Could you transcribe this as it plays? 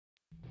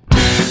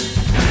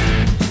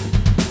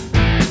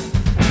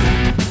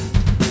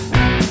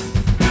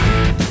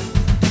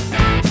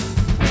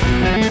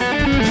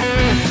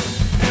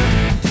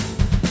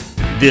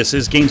This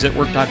is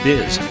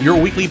GamesAtWork.biz, your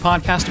weekly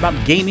podcast about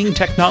gaming,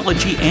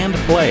 technology, and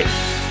play.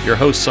 Your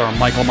hosts are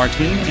Michael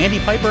Martin, Andy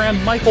Piper,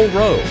 and Michael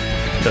Rowe.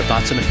 The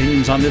thoughts and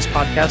opinions on this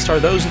podcast are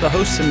those of the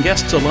hosts and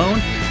guests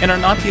alone and are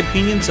not the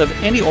opinions of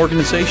any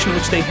organization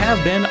which they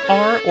have been,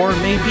 are, or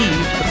may be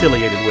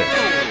affiliated with.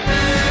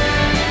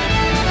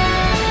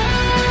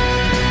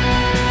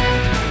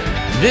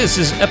 This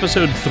is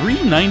episode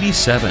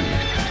 397,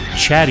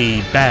 Chatty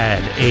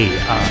Bad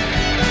AI.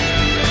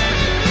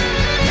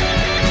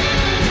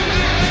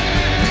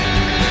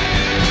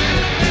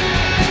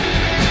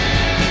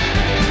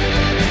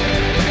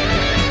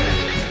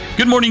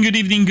 Good morning, good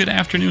evening, good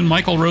afternoon.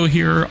 Michael Rowe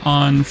here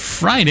on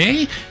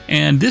Friday,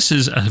 and this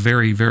is a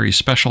very, very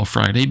special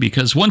Friday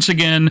because once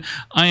again,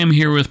 I am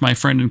here with my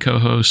friend and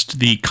co-host,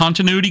 the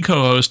continuity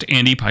co-host,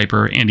 Andy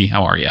Piper. Andy,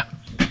 how are you?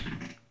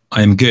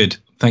 I am good.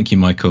 Thank you,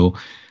 Michael.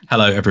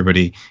 Hello,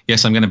 everybody.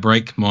 Yes, I'm going to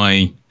break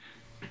my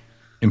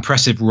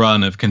impressive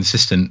run of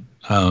consistently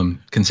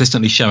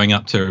showing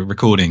up to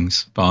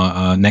recordings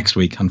next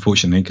week,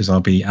 unfortunately, because I'll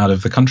be out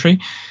of the country.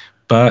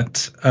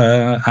 But,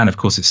 and of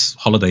course, it's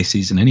holiday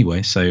season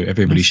anyway, so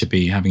everybody should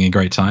be having a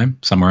great time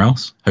somewhere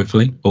else,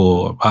 hopefully,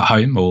 or at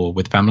home or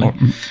with family.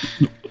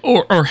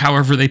 Or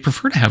however they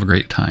prefer to have a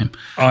great time.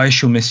 I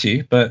shall miss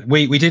you. But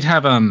we did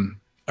have a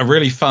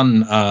really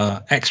fun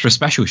extra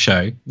special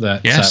show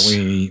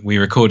that we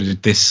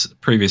recorded this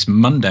previous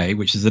Monday,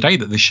 which is the day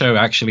that the show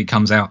actually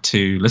comes out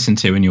to listen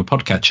to in your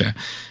podcatcher.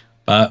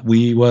 But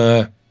we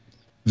were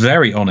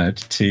very honoured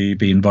to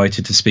be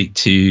invited to speak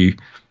to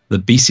the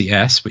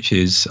BCS, which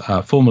is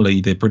formerly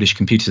the British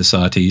Computer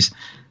Society's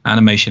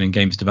Animation and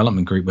Games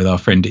Development Group, with our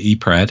friend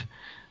ePred.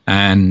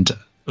 And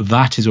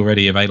that is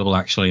already available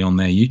actually on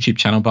their YouTube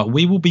channel. But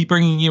we will be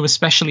bringing you a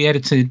specially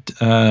edited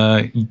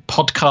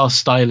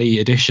podcast-style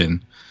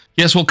edition.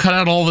 Yes, we'll cut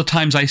out all the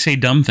times I say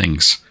dumb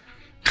things.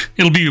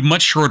 It'll be a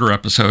much shorter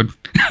episode.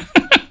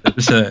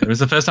 It was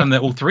the first time that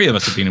all three of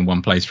us have been in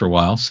one place for a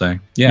while. So,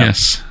 yeah.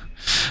 Yes.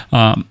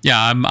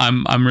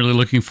 I'm really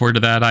looking forward to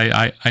that.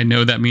 I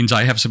know that means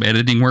I have some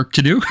editing work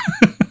to do.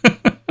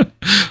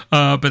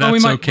 But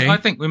that's okay. I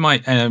think we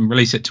might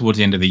release it towards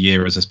the end of the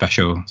year as a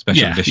special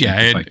edition.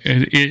 Yeah,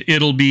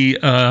 it'll be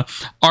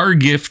our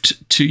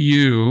gift to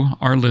you,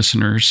 our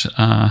listeners,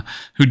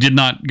 who did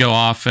not go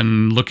off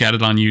and look at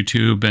it on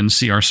YouTube and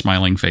see our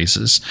smiling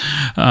faces.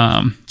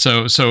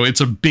 So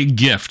it's a big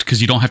gift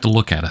because you don't have to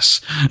look at us.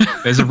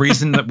 There's a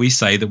reason that we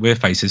say that we're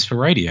faces for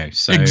radio.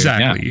 So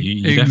exactly,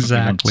 yeah, you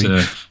definitely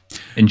want to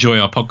enjoy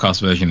our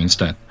podcast version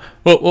instead.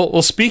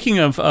 Well, speaking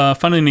of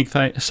fun and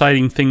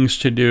exciting things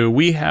to do,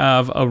 we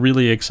have a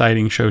really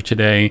exciting show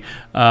today.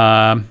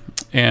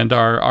 And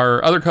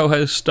our other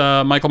co-host,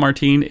 Michael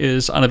Martin,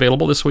 is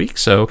unavailable this week,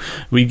 so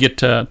we get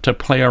to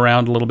play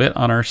around a little bit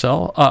on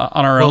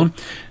our own.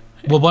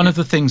 Well, one of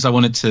the things I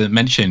wanted to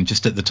mention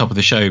just at the top of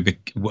the show,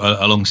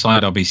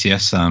 alongside our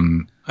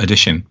BCS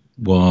edition,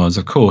 was,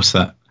 of course,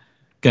 that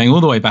going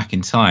all the way back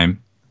in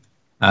time,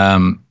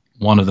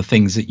 one of the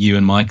things that you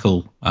and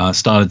Michael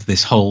started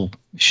this whole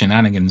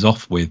shenanigans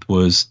off with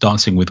was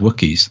Dancing with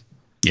Wookiees.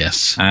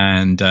 Yes.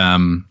 And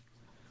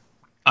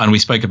we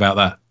spoke about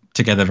that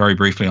together very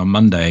briefly on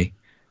Monday.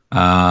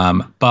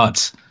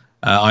 But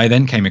I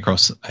then came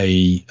across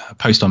a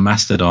post on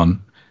Mastodon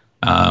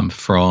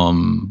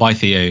by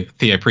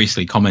Theo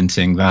Priestley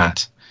commenting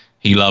that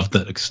he loved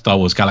that Star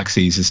Wars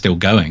Galaxies is still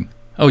going.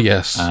 Oh,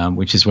 yes.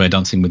 Which is where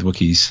Dancing with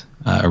Wookiees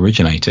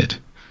originated.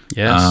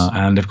 Yes.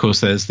 And of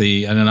course there's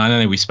and I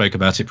know we spoke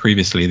about it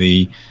previously,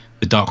 the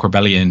Dark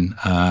Rebellion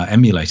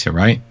emulator,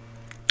 right?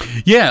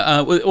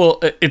 Yeah. Well,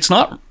 it's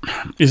not.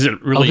 Is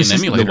it really an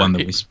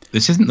emulator?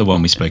 This isn't the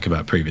one we spoke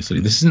about previously.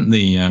 This isn't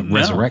the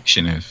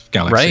Resurrection of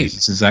Galaxies. Right.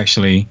 This is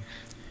actually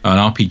an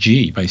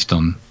RPG based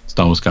on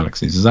Star Wars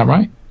Galaxies. Is that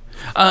right?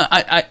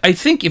 I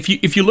think if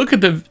you look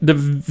at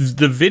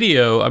the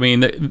video, I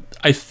mean,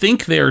 I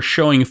think they're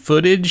showing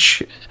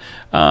footage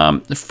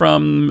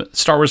from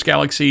Star Wars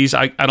Galaxies.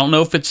 I don't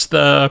know if it's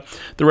the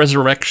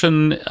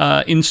Resurrection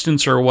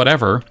instance or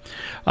whatever,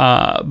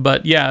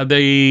 but yeah,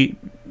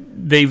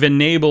 they've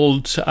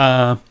enabled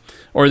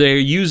or they're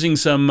using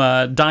some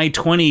Die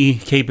 20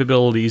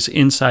 capabilities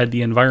inside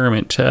the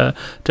environment to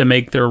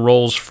make their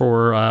rolls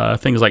for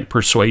things like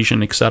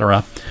persuasion,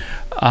 etc.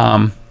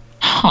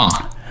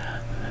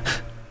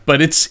 But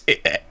it's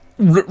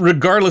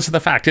regardless of the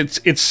fact,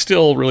 it's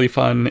still really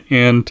fun.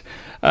 And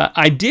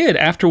I did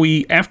after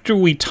we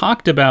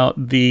talked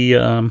about the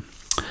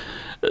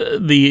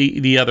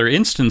other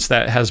instance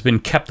that has been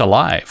kept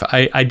alive.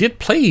 I did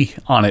play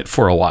on it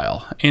for a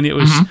while, and it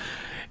was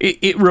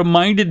it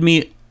reminded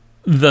me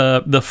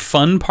the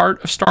fun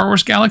part of Star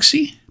Wars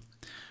Galaxy,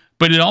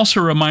 but it also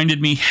reminded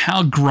me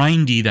how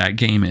grindy that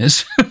game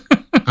is.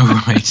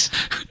 Oh, right.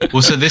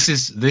 Well, so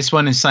this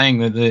one is saying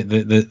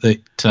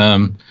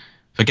that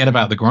forget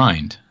about the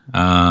grind.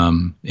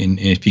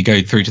 If you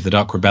go through to the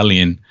Dark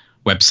Rebellion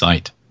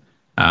website,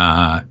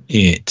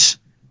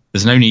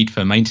 there's no need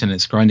for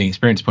maintenance, grinding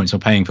experience points, or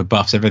paying for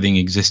buffs. Everything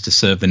exists to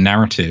serve the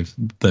narrative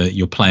that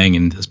you're playing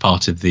in as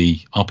part of the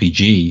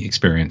RPG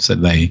experience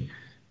that they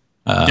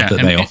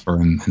they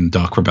offer in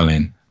Dark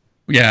Rebellion.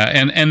 Yeah,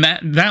 and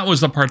that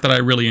was the part that I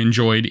really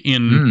enjoyed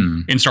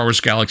in Star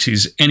Wars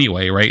Galaxies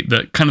anyway, right?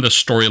 The kind of the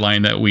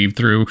storyline that weaved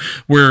through,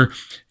 where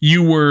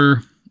you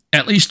were,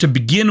 at least to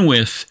begin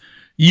with,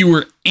 you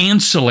were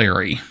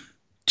ancillary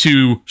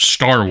to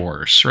Star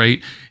Wars,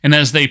 right? And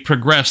as they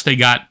progressed, they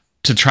got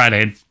to try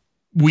to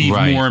weave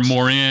more and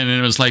more in, and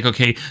it was like,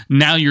 okay,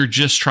 now you're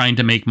just trying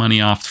to make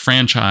money off the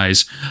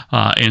franchise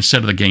instead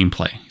of the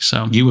gameplay.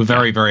 So you were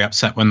very, very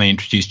upset when they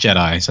introduced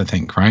Jedis, I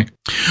think, right?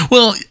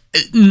 Well,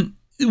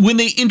 when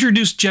they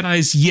introduced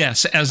Jedis,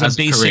 yes, as a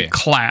basic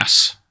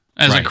class,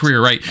 as a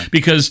career, right?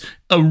 Because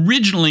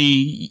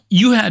originally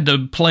you had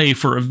to play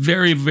for a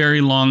very,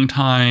 very long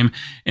time,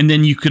 and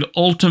then you could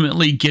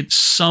ultimately get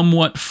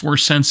somewhat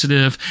force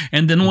sensitive,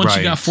 and then once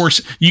you got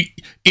force,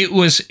 it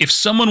was, if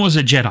someone was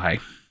a Jedi,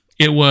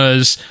 it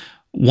was,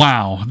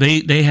 wow,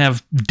 they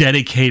have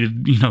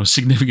dedicated,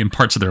 significant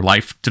parts of their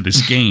life to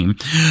this game.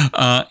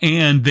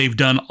 And they've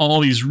done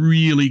all these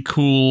really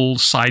cool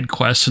side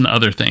quests and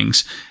other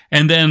things.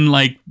 And then,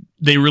 like,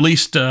 they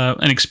released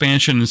an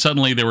expansion, and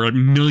suddenly there were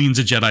millions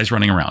of Jedis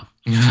running around.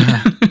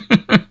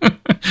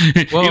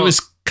 It was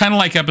kind of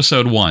like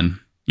episode 1,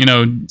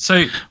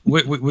 So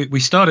we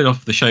started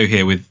off the show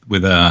here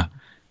with a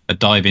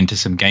dive into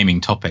some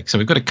gaming topics. So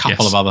we've got a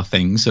couple of other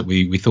things that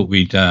we thought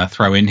we'd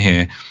throw in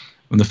here.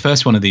 And the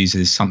first one of these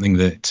is something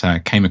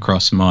that came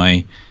across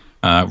my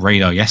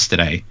radar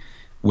yesterday,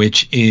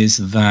 which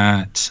is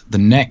that the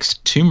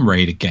next Tomb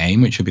Raider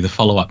game, which will be the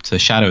follow-up to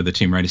Shadow of the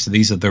Tomb Raider, so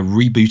these are the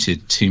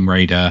rebooted Tomb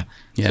Raider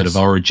sort of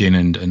origin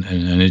and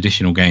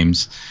additional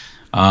games,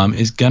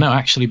 is going to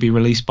actually be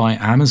released by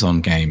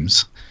Amazon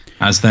Games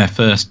as their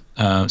first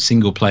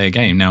single-player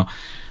game. Now,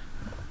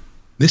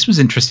 this was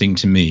interesting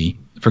to me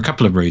for a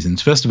couple of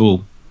reasons. First of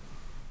all,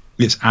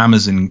 it's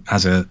Amazon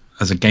as a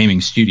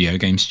game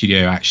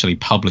studio actually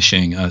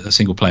publishing a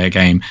single player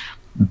game.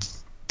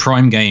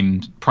 Prime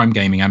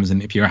Gaming,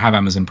 Amazon. If you have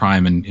Amazon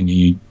Prime and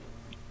you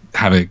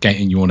have a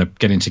game and you want to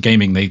get into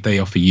gaming, they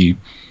offer you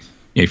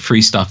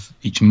free stuff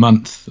each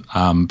month,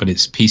 but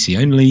it's PC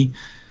only.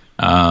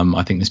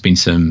 I think there's been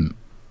some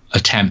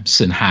attempts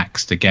and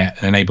hacks to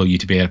enable you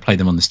to be able to play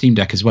them on the Steam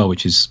Deck as well,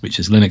 which is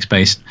Linux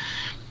based.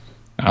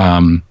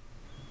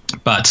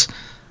 But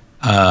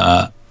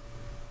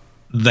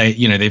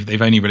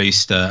they've only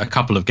released a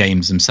couple of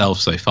games themselves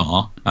so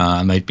far,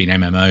 and they've been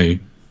MMO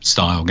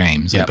style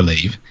games, I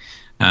believe.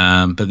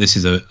 But this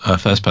is a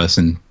first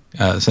person,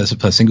 so it's a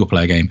first single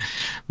player game.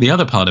 The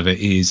other part of it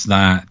is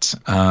that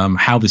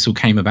how this all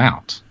came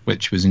about,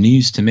 which was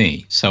news to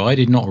me. So I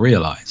did not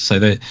realize. So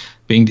that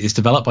it's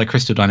developed by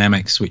Crystal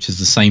Dynamics, which is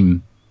the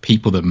same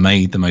people that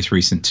made the most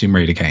recent Tomb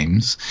Raider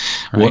games.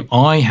 Right. What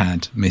I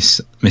had missed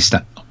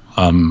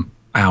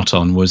out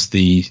on was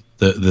the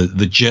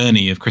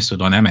journey of Crystal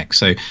Dynamics.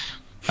 So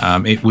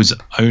it was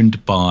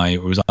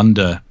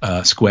under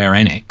Square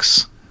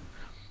Enix,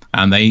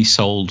 and they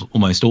sold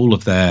almost all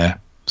of their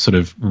sort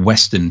of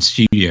Western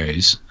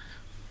studios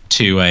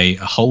to a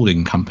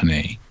holding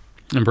company.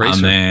 Embracer.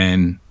 And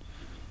then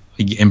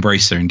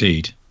Embracer,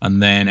 indeed.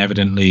 And then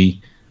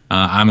evidently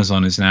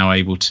Amazon is now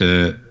able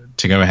to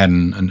go ahead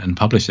and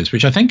publish this,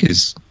 which I think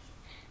is,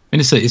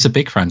 it's a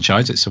big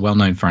franchise. It's a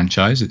well-known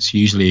franchise.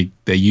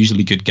 They're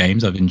usually good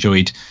games. I've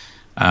enjoyed.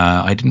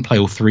 I didn't play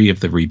all 3 of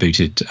the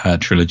rebooted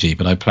trilogy,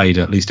 but I played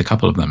at least a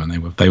couple of them, and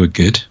they were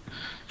good.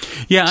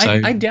 Yeah, so,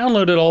 I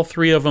downloaded all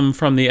 3 of them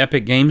from the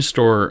Epic Games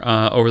Store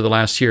over the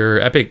last year.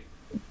 Epic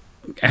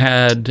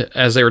had,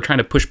 as they were trying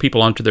to push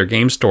people onto their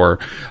game store,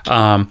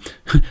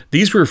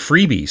 these were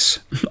freebies,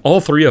 all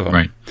 3 of them.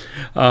 Right.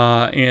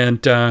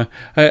 And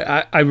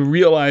I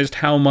realized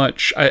how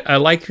much I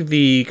like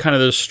the kind of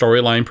the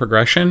storyline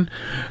progression,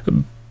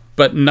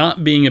 but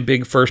not being a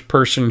big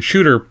first-person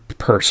shooter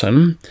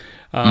person.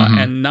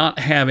 And not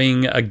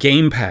having a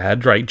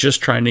gamepad, right? Just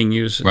trying to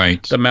use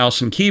the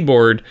mouse and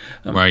keyboard.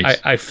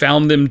 I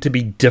found them to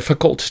be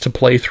difficult to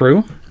play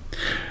through.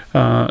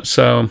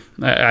 So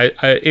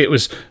it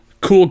was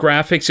cool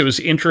graphics. It was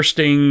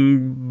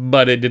interesting,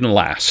 but it didn't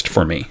last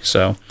for me.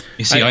 So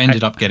you see, I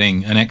ended up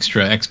getting an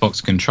extra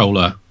Xbox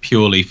controller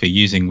purely for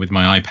using with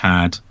my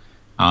iPad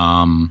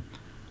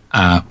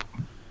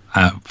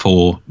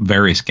for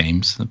various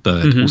games,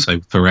 but also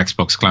for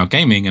Xbox Cloud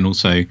Gaming, and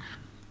also.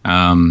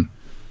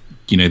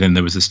 Then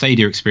there was the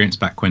Stadia experience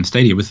back when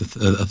Stadia was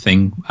a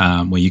thing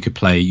where you could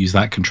use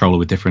that controller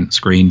with different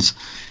screens.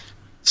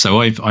 So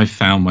I've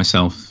found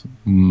myself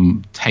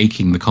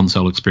taking the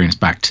console experience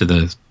back to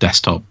the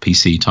desktop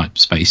PC type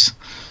space.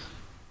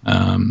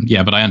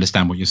 But I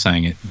understand what you're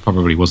saying. It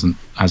probably wasn't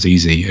as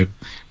easy.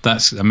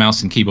 That's a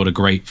mouse and keyboard are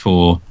great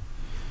for,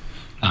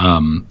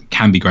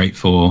 can be great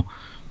for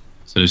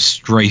sort of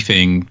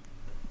strafing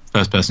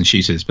first-person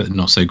shooters, but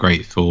not so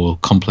great for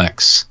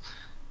complex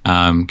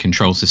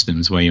control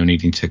systems where you're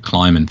needing to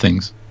climb and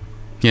things.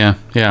 Yeah.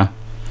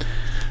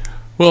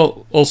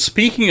 Well,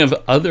 speaking of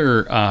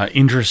other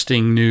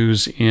interesting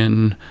news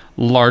in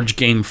large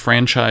game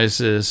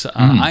franchises,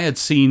 I had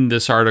seen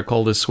this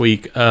article this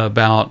week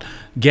about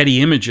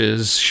Getty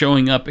Images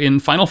showing up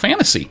in Final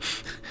Fantasy.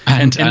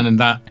 And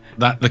that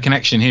that the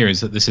connection here is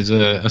that this is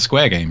a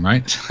Square game,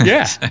 right?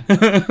 Yeah.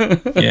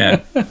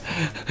 Yeah.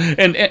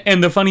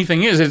 And the funny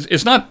thing is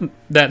it's not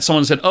that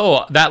someone said,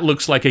 "Oh, that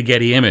looks like a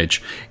Getty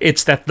image."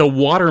 It's that the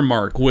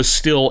watermark was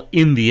still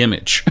in the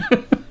image.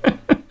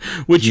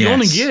 Which you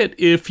only get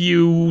if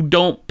you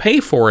don't pay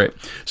for it.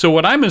 So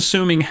what I'm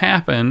assuming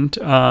happened,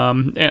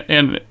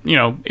 and you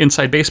know,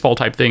 inside baseball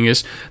type thing,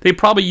 is they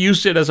probably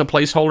used it as a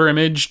placeholder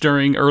image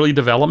during early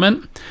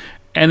development,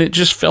 and it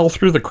just fell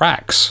through the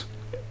cracks.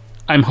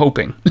 I'm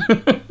hoping.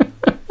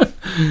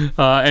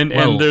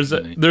 And there's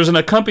an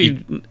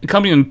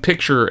accompanying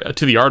picture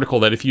to the article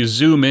that if you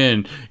zoom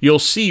in, you'll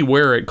see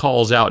where it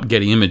calls out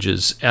Getty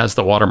Images as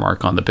the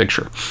watermark on the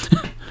picture.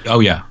 Oh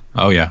yeah,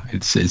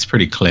 it's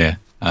pretty clear.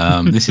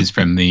 This is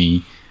from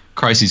the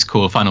Crisis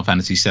Core Final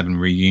Fantasy VII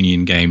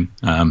reunion game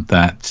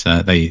that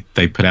they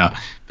put out,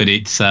 but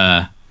it's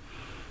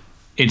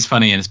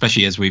funny, and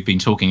especially as we've been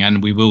talking,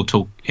 and we will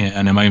talk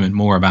in a moment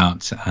more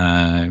about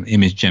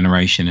image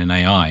generation and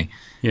AI.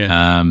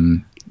 Yeah.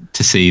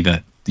 To see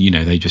that, you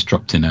know, they just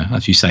dropped in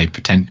as you say,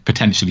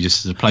 potentially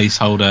just as a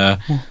placeholder,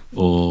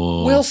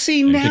 or well,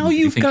 see, now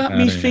you've got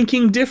me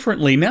thinking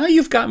differently. Now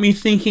you've got me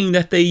thinking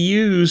that they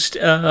used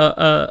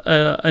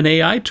an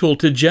AI tool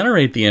to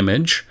generate the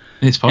image.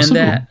 It's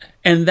possible,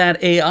 and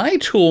that AI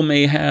tool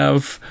may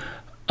have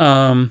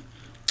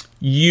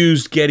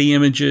used Getty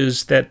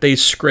Images that they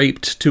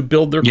scraped to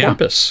build their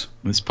corpus.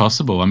 It's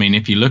possible. I mean,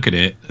 if you look at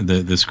it,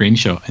 the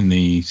screenshot in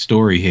the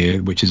story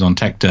here, which is on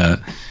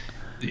TechDirt,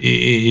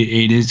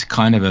 it is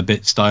kind of a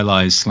bit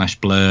stylized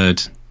 /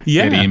 blurred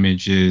Getty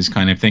Images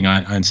kind of thing.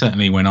 And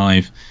certainly when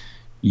I've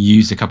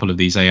used a couple of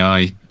these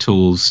AI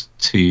tools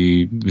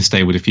with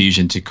Stable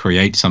Diffusion to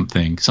create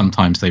something,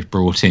 sometimes they've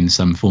brought in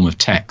some form of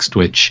text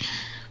which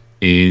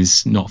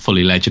is not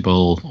fully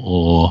legible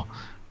or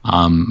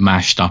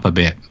mashed up a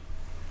bit.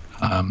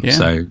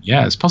 So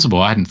yeah, it's possible.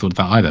 I hadn't thought of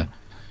that either.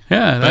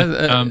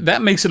 Yeah,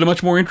 that makes it a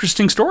much more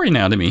interesting story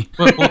now to me.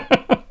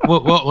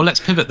 Well, let's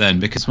pivot then,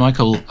 because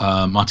Michael,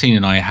 Martine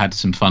and I had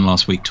some fun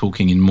last week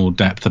talking in more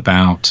depth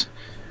about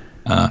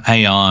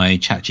AI,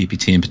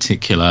 ChatGPT in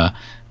particular,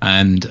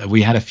 and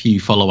we had a few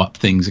follow-up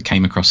things that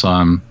came across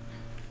our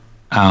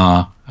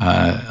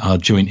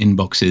joint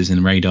inboxes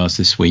and radars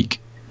this week.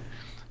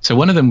 So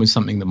one of them was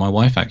something that my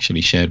wife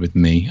actually shared with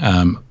me,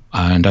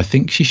 and I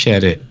think she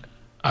shared it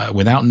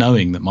without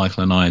knowing that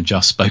Michael and I had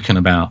just spoken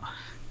about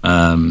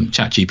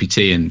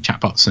ChatGPT and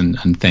chatbots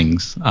and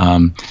things.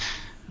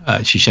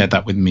 She shared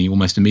that with me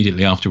almost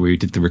immediately after we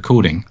did the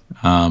recording.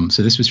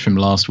 So this was from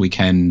last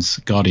weekend's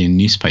Guardian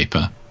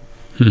newspaper.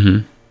 Mm-hmm.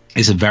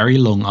 It's a very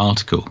long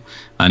article,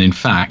 and in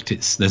fact,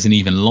 there's an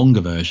even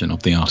longer version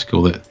of the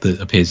article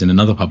that appears in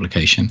another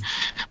publication,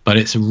 but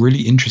it's a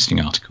really interesting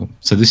article.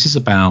 So this is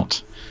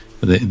about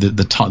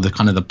the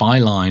kind of the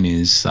byline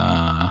is.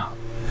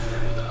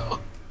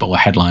 But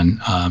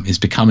headline is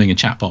becoming a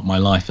chatbot. My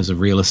life as a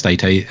real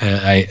estate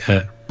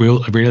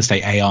real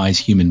estate AI's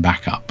human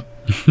backup,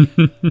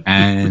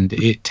 and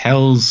it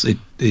tells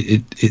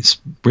it's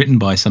written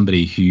by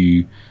somebody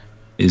who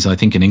is, I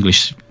think, an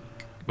English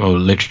or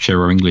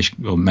literature or English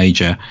or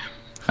major,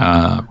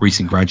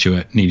 recent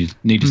graduate, needed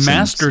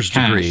master's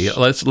some degree.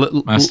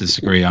 Master's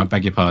degree. I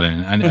beg your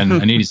pardon, and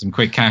I needed some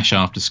quick cash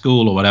after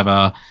school or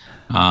whatever.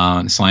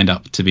 Signed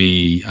up to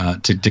be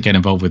to get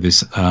involved with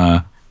this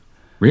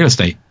real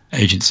estate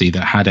agency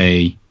that had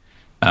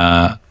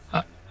I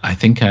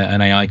think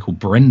an AI called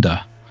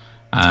Brenda,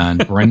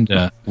 and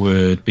Brenda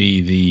would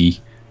be the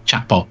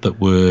chatbot that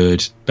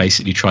would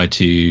basically try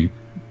to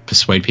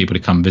persuade people to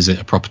come visit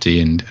a property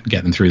and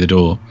get them through the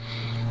door.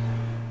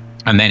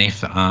 And then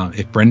if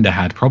Brenda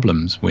had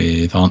problems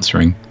with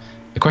answering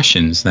the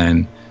questions,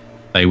 then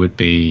they would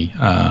be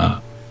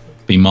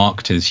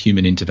marked as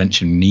human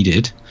intervention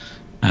needed,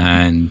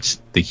 and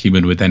the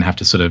human would then have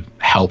to sort of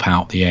help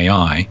out the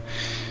AI.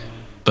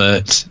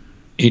 But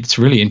it's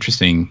really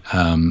interesting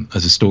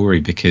as a story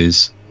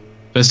because,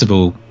 first of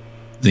all,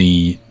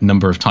 the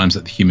number of times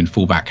that the human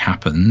fallback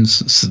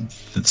happens.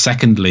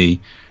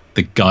 Secondly,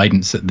 the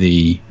guidance that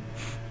the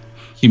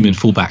human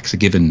fallbacks are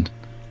given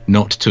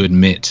not to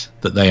admit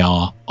that they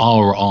are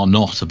or are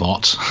not a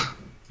bot.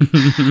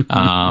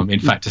 In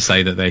fact, to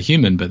say that they're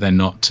human, but then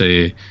not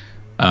to,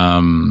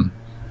 not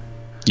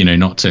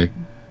to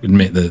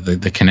admit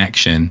the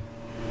connection.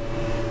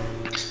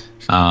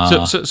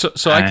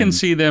 So I can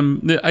see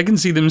them. I can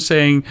see them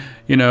saying,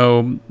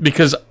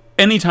 because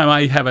anytime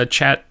I have a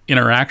chat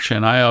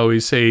interaction, I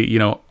always say,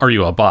 are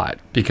you a bot?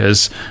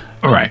 Because,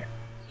 all right,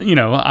 I'm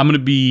going to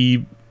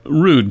be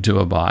rude to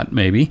a bot,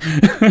 maybe,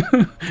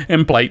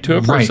 and polite to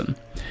a person.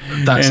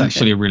 That's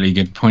actually a really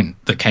good point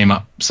that came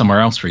up somewhere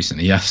else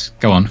recently. Yes,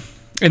 go on.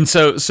 And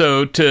so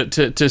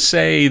to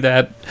say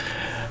that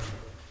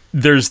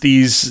there's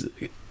these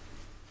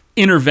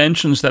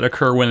interventions that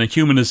occur when a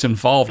human is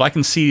involved, I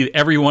can see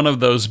every one of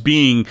those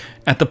being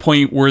at the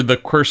point where the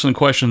person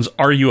questions,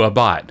 "Are you a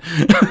bot?"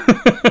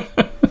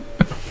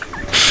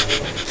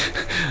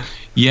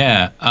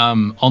 Yeah.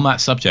 On that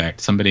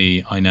subject,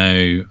 somebody I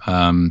know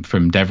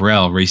from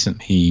DevRel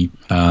recently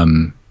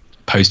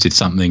posted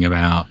something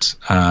about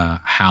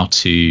how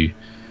to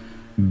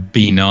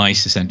be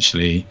nice,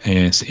 essentially,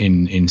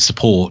 in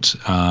support,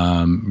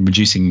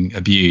 reducing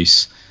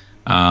abuse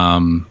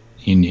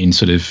in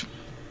sort of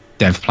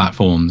dev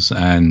platforms,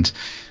 and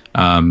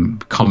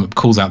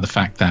calls out the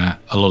fact that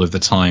a lot of the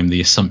time the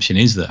assumption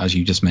is that, as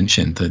you just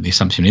mentioned, that the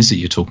assumption is that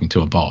you're talking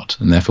to a bot,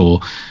 and therefore,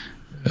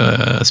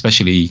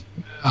 especially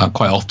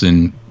quite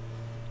often,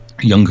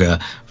 younger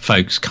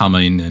folks come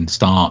in and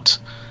start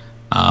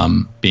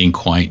being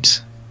quite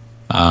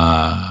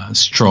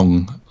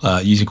strong,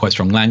 using quite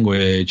strong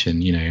language,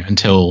 and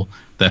until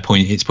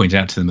it's pointed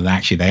out to them that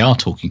actually they are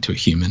talking to a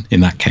human in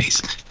that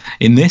case.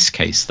 In this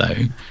case,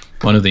 though,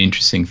 one of the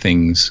interesting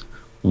things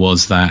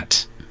was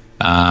that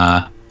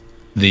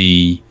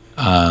the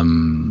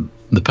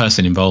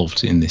person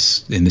involved in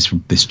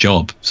this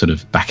job, sort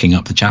of backing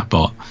up the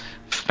chatbot,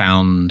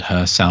 found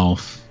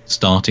herself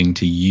starting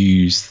to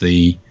use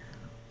the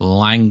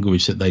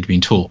language that they'd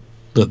been taught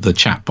that the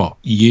chatbot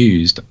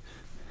used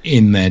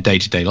in their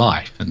day-to-day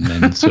life, and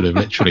then sort of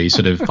literally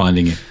sort of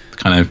finding it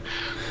kind of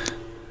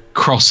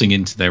crossing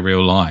into their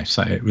real life.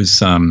 So it was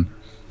so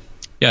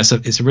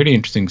it's a really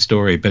interesting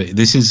story, but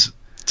this is,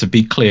 to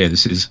be clear,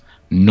 this is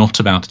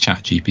not about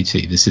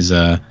ChatGPT. This is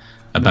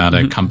about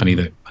a company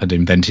that had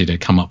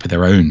come up with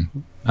their own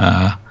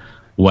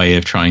way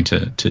of trying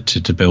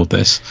to build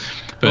this.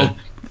 But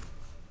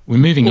we're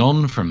moving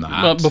on from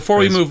that. Well, before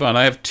we move on,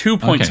 I have 2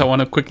 points I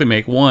want to quickly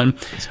make. One,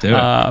 let's do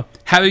it.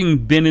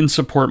 Having been in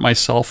support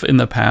myself in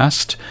the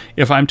past,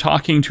 if I'm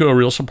talking to a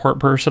real support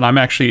person, I'm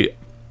actually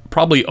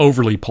probably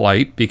overly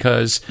polite,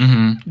 because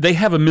they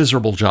have a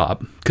miserable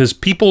job, because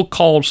people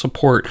call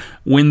support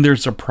when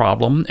there's a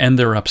problem and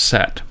they're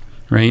upset,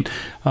 right?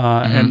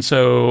 And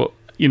so,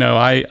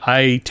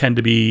 I tend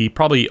to be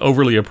probably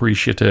overly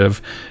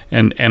appreciative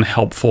and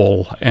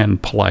helpful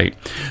and polite.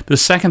 The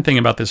second thing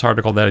about this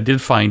article that I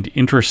did find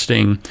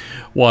interesting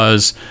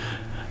was,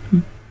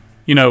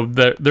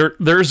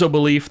 there's a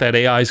belief that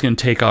AI is going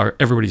to take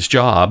everybody's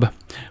job.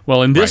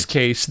 Well, in this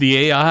case,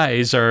 the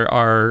AIs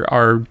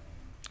are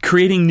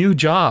creating new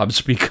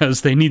jobs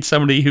because they need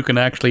somebody who can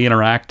actually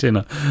interact in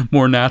a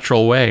more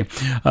natural way.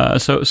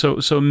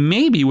 So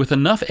maybe with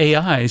enough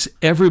AIs,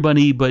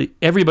 everybody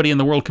in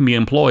the world can be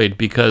employed,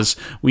 because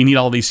we need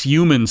all these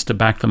humans to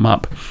back them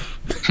up.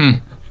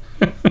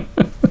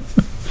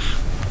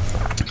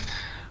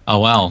 Oh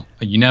well,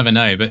 you never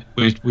know. But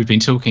we've been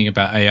talking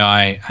about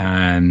AI,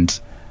 and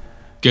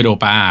good or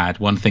bad,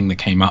 one thing that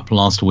came up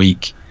last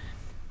week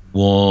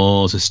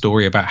was a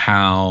story about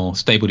how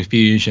Stable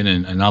Diffusion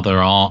and other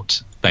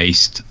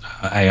art-based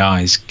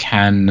AIs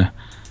can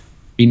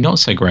be not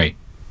so great.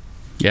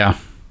 Yeah.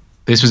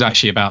 This was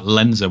actually about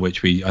Lensa,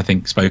 which I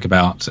think spoke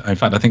about. In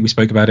fact, I think we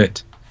spoke about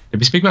it. Did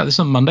we speak about this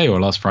on Monday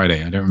or last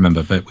Friday? I don't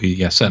remember. But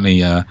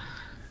certainly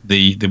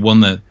the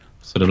one that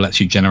sort of lets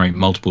you generate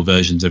multiple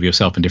versions of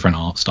yourself in different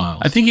art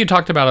styles. I think you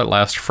talked about it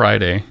last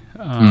Friday.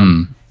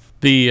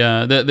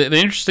 The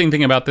interesting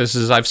thing about this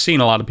is I've seen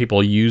a lot of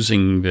people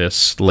using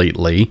this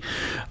lately,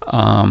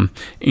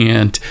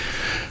 and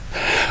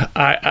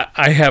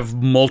I have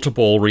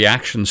multiple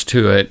reactions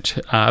to it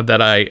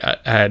that I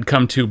had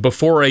come to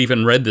before I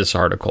even read this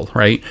article,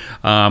 right?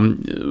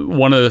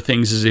 One of the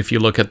things is, if you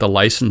look at the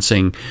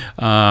licensing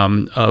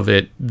of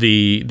it,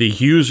 the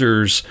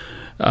users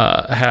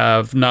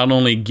have not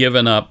only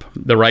given up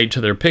the right to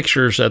their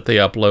pictures that they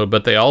upload,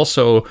 but they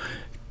also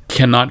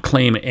cannot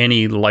claim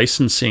any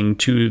licensing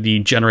to the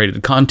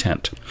generated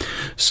content.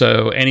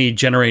 So any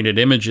generated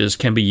images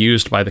can be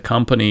used by the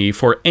company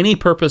for any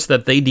purpose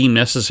that they deem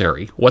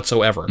necessary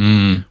whatsoever,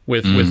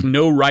 with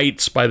no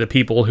rights by the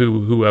people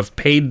who have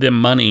paid them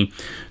money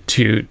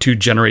to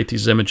generate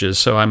these images.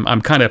 So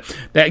I'm kind of,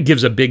 that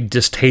gives a big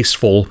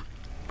distasteful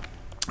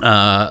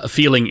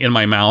feeling in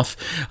my mouth.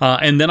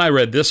 And then I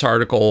read this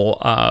article,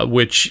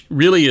 which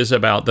really is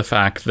about the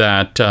fact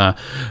that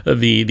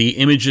the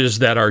images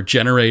that are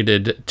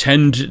generated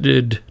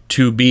tended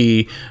to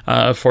be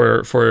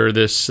for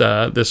this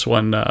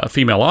one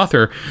female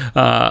author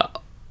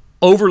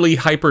overly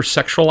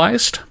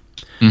hypersexualized.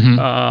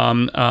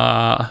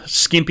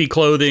 Skimpy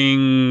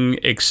clothing,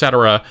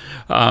 etc.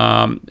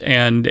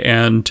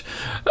 And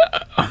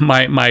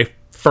my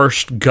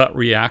first gut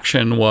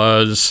reaction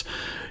was,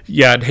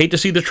 yeah, I'd hate to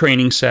see the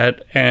training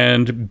set,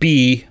 and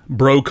B,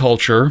 bro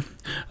culture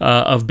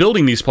of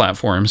building these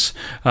platforms.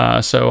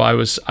 So I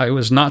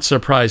was not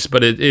surprised,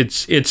 but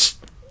it's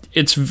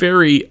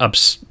very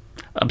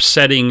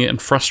upsetting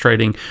and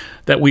frustrating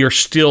that we are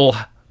still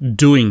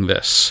doing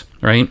this,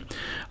 right?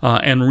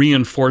 And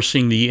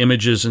reinforcing the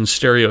images and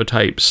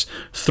stereotypes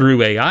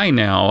through AI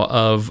now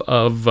of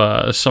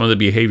some of the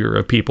behavior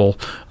of people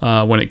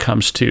when it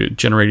comes to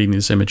generating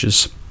these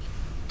images.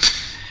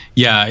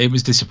 Yeah, it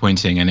was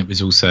disappointing, and it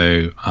was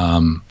also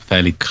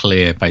fairly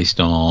clear based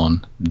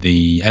on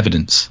the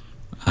evidence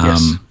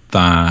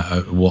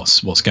that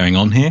what's going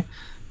on here.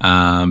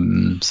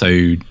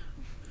 So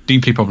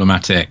deeply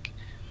problematic.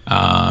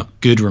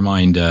 Good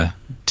reminder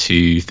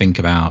to think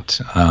about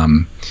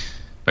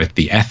both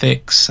the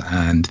ethics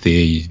and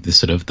the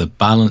sort of the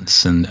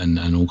balance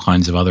and all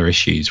kinds of other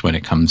issues when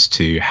it comes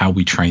to how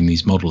we train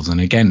these models. And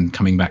again,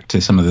 coming back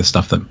to some of the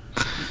stuff that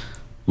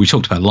we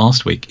talked about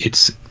last week,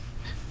 it's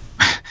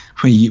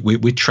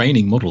we're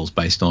training models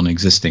based on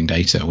existing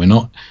data. We're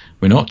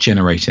not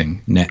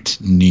generating net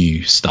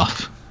new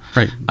stuff.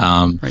 Right.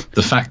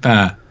 The fact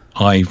that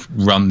I've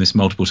run this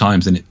multiple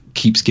times and it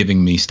keeps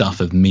giving me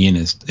stuff of me in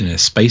a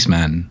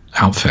spaceman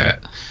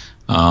outfit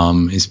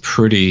is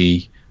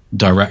pretty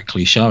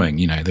directly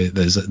showing,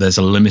 there's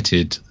a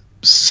limited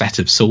set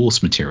of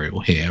source material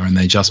here, and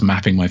they're just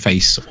mapping my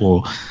face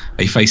or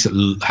a face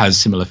that has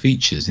similar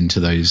features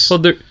into those. Well,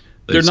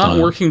 they're not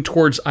working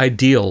towards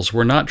ideals.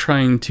 We're not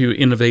trying to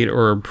innovate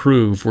or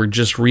improve. We're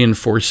just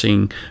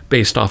reinforcing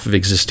based off of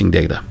existing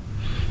data.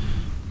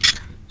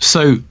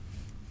 So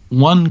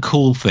one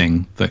cool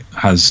thing that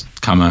has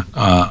come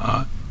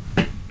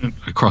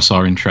across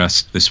our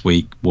interest this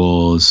week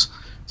was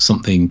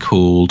something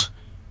called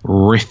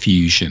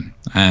Riffusion.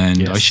 And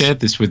yes. I shared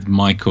this with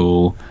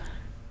Michael,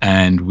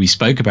 and we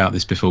spoke about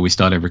this before we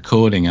started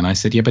recording. And I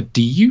said, yeah, but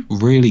do you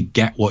really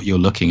get what you're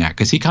looking at?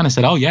 Because he kind of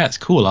said, oh, yeah, it's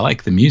cool. I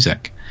like the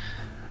music.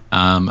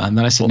 And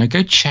then I said, no,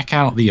 go check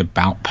out the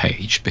About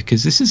page,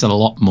 because this is a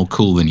lot more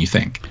cool than you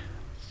think.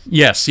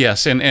 Yes.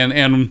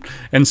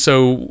 And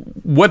so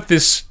what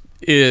this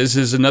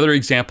is another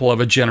example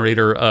of a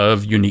generator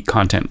of unique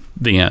content,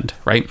 the end,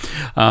 right?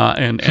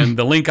 And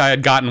the link I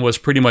had gotten was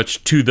pretty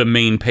much to the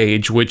main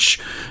page, which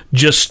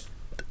just,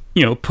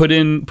 put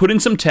in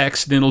some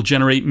text and it'll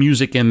generate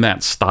music in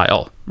that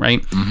style,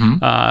 right?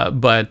 Mm-hmm.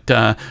 But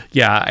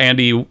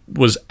Andy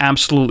was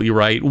absolutely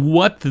right.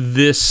 What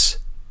this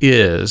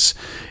is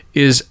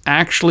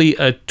actually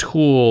a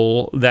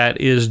tool that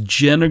is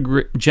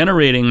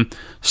generating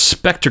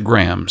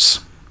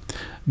spectrograms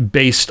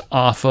based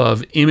off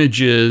of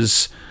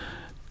images,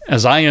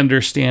 as I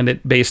understand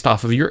it, based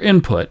off of your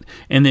input,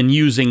 and then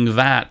using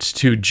that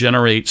to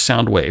generate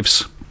sound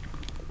waves.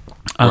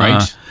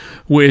 Right.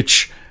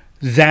 Which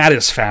that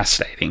is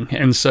fascinating.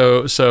 And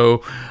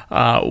so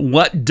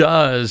what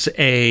does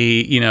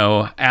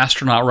a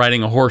astronaut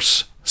riding a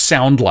horse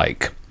sound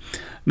like?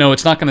 No,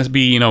 it's not going to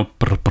be,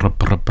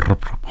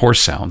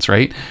 horse sounds,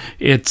 right?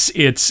 It's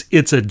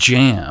a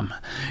jam.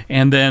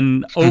 And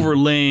then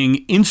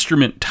overlaying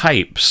instrument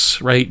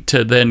types, right,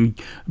 to then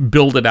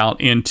build it out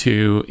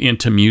into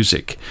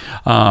music.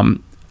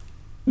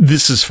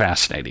 This is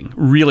fascinating,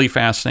 really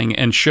fascinating,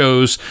 and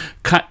shows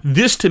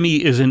this to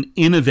me is an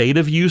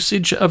innovative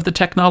usage of the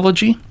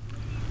technology,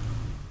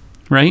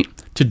 right?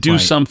 To do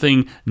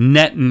something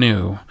net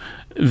new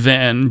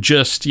than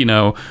just,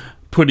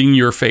 putting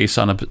your face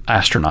on an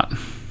astronaut.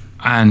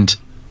 And,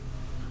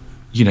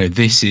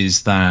 this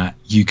is that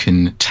you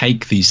can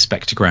take these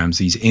spectrograms,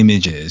 these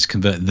images,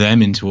 convert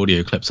them into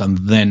audio clips, and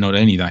then not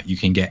only that, you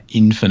can get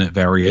infinite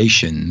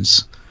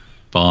variations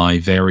by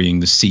varying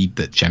the seed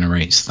that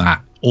generates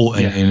that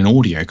in an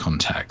audio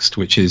context,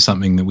 which is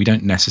something that we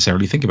don't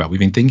necessarily think about. We've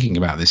been thinking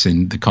about this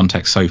in the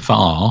context so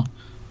far,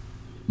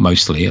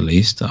 mostly at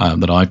least,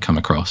 that I've come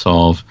across,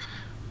 of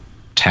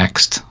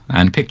text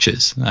and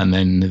pictures, and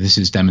then this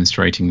is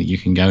demonstrating that you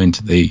can go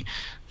into the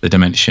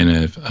dimension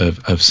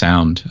of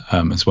sound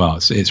as well.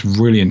 It's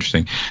really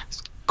interesting.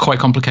 It's quite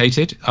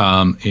complicated.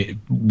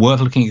 Worth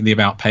looking at the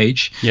About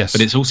page. Yes, but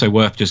it's also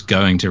worth just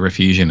going to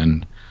Riffusion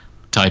and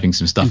typing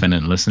some stuff in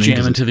and listening.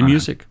 Jam into the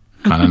music.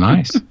 Kind of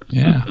nice.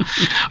 Yeah.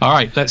 All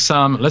right. Let's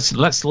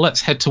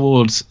head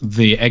towards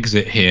the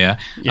exit here.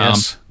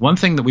 Yes. One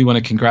thing that we want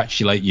to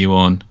congratulate you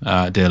on,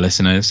 dear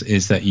listeners,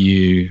 is that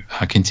you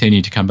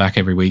continue to come back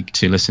every week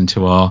to listen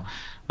to our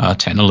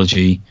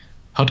technology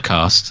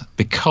podcast,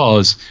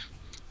 because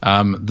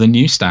the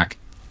New Stack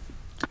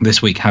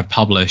this week have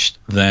published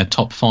their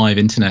top 5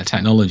 internet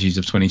technologies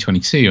of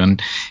 2022. And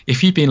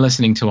if you've been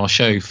listening to our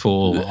show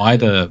for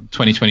either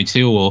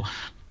 2022 or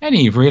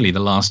any really the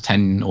last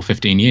 10 or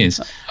 15 years.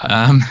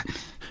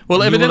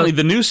 Well, evidently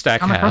the New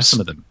Stack has some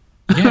of them.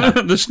 Yeah.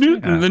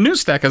 The New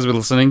Stack has been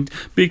listening,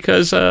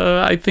 because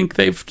I think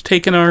they've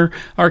taken our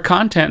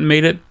content and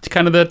made it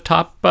kind of the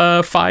top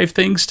 5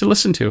 things to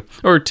listen to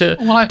or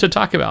to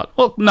talk about.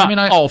 Well,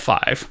 all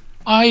 5.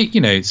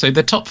 So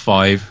the top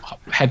 5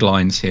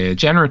 headlines here: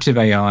 generative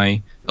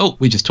AI. Oh,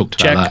 we just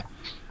talked about that.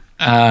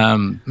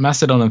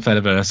 Mastodon and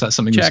Fediverse, that's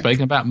something we've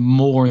spoken about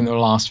more in the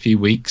last few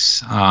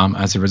weeks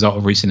as a result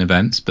of recent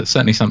events, but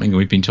certainly something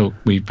we've been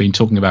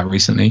talking about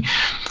recently.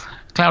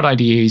 Cloud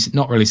IDEs,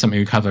 not really something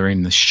we cover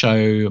in the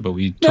show, but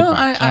we talk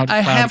about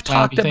I have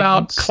talked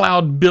about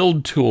cloud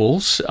build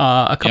tools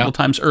a couple of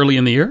times early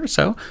in the year,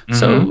 so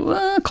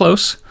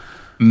close.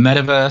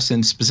 Metaverse,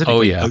 and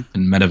specifically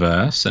open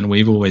metaverse, and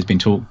we've always been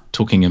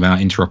talking about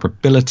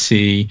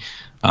interoperability,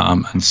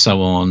 and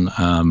so on,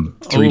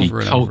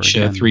 3D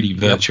culture, 3D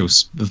virtual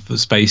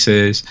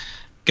spaces,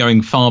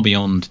 going far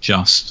beyond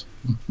just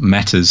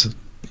Meta's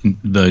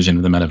version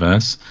of the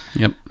metaverse.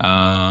 Yep.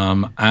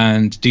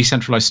 And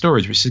decentralized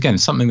storage, which is, again,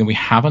 something that we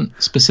haven't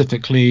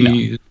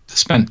specifically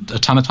spent a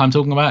ton of time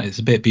talking about. It's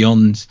a bit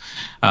beyond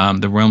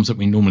the realms that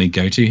we normally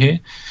go to here.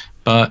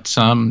 But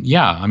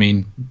yeah, I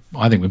mean,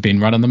 I think we've been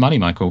right on the money,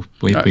 Michael.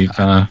 We've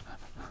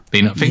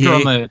been a finger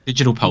on the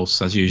digital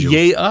pulse as usual.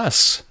 Yay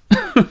us!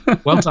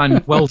 Well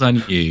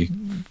done, you.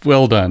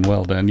 Well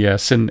done.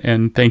 Yes,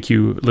 and thank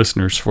you,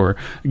 listeners, for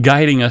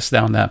guiding us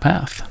down that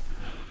path.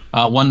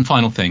 One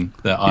final thing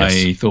that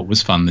I thought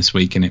was fun this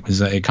week, and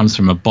it comes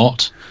from a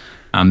bot,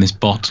 and this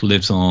bot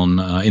lives on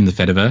in the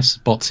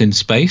Fediverse. Bots in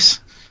space,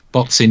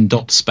 bots in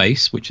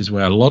 .space, which is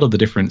where a lot of the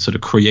different sort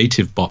of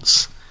creative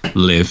bots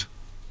live.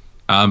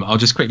 I'll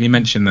just quickly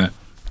mention that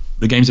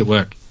the Games at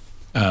Work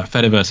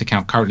Fediverse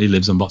account currently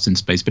lives on Bots in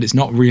Space, but it's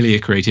not really a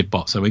creative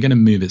bot, so we're going to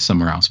move it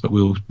somewhere else. But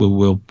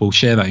we'll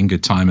share that in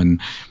good time,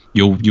 and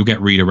you'll get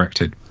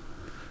redirected.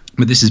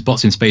 But this is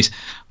Bots in Space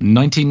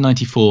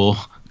 1994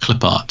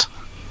 clip art,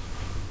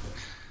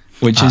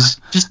 which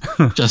is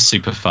just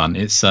super fun.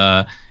 It's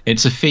a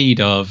feed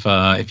of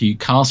if you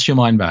cast your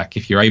mind back,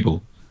 if you're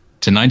able,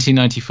 to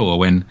 1994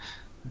 when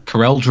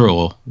Corel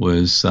Draw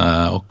was,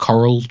 or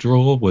Coral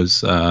Draw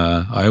was,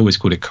 I always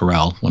called it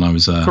Corel when I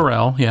was...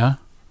 Corel, yeah.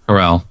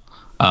 Corel.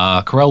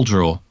 Corel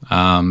Draw.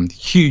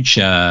 Huge,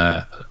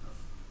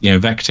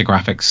 vector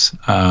graphics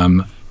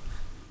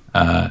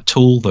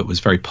tool that was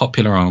very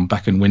popular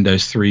back in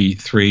Windows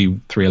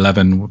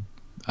 3.11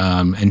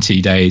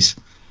 NT days.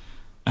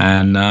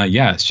 And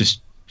it's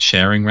just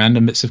sharing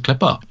random bits of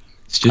clip art.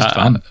 It's just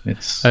fun.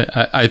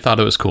 I thought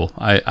it was cool.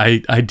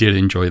 I did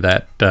enjoy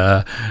that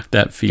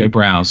feed. Go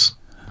browse.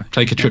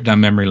 Take a trip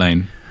down memory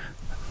lane.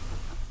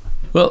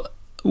 Well,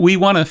 we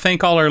want to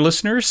thank all our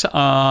listeners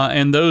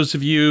and those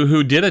of you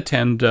who did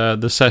attend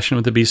the session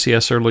with the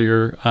BCS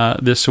earlier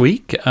this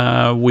week.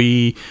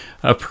 We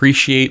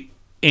appreciate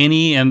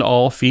any and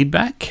all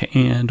feedback,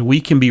 and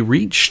we can be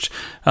reached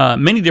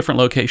many different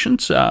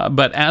locations.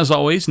 But as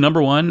always,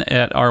 number one,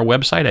 at our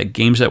website at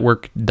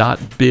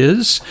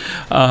gamesatwork.biz.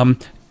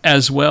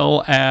 As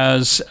well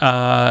as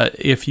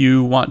if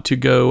you want to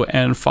go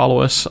and follow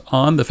us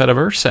on the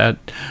Fediverse at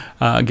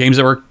Games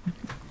at Work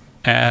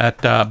at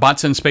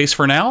Bots in Space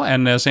for now.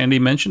 And as Andy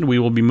mentioned, we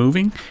will be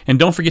moving. And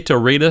don't forget to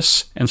rate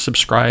us and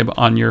subscribe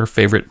on your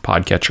favorite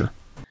podcatcher.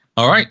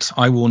 All right.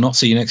 I will not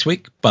see you next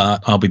week,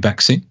 but I'll be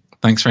back soon.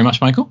 Thanks very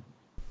much, Michael.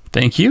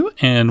 Thank you.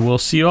 And we'll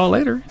see you all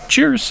later.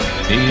 Cheers.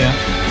 See ya.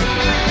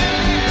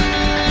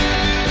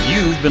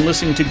 You've been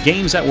listening to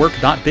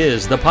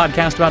GamesAtWork.biz, the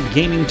podcast about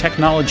gaming,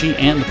 technology,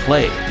 and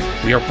play.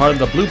 We are part of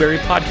the Blueberry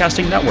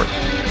Podcasting Network,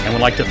 and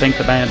would like to thank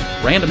the band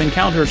Random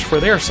Encounters for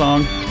their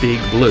song, Big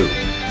Blue.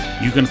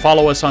 You can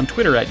follow us on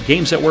Twitter at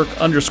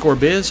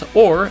GamesAtWork_biz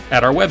or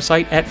at our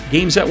website at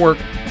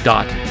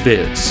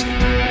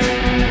GamesAtWork.biz.